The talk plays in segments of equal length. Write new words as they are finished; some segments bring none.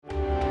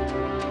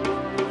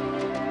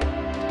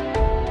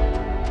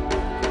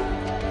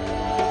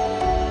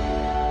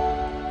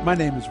My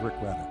name is Rick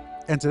Rudder,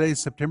 and today is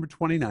September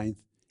 29th,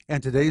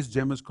 and today's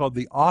gem is called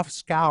the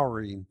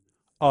offscouring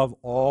of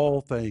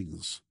all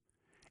things.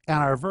 And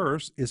our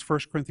verse is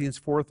 1 Corinthians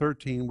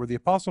 4:13, where the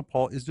Apostle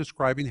Paul is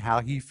describing how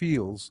he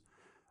feels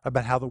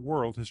about how the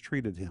world has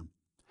treated him.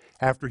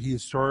 After he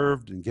has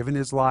served and given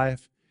his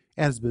life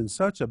and has been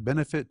such a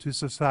benefit to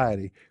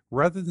society,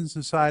 rather than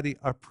society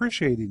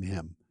appreciating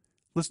him,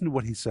 listen to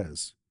what he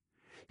says.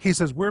 He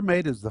says, we're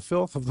made as the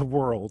filth of the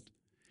world,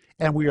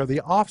 and we are the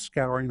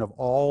offscouring of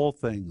all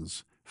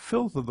things.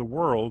 Filth of the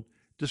world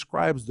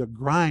describes the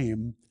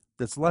grime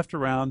that's left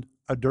around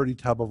a dirty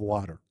tub of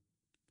water.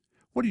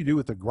 What do you do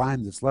with the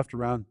grime that's left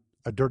around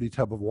a dirty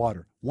tub of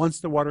water? Once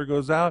the water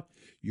goes out,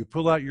 you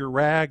pull out your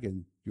rag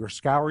and your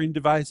scouring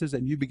devices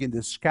and you begin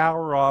to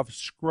scour off,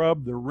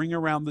 scrub the ring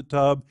around the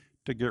tub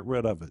to get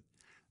rid of it.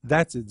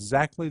 That's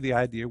exactly the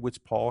idea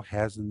which Paul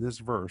has in this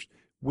verse,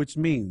 which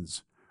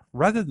means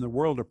rather than the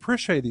world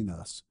appreciating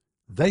us,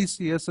 they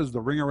see us as the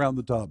ring around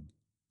the tub.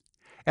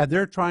 And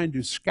they're trying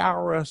to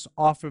scour us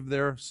off of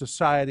their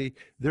society.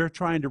 They're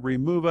trying to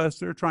remove us.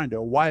 They're trying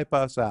to wipe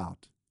us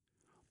out.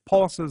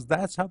 Paul says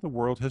that's how the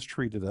world has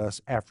treated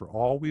us after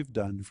all we've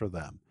done for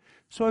them.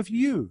 So if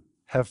you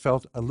have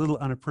felt a little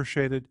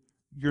unappreciated,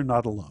 you're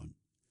not alone.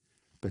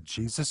 But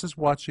Jesus is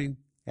watching,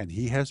 and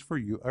he has for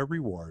you a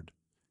reward.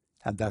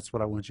 And that's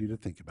what I want you to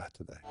think about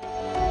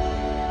today.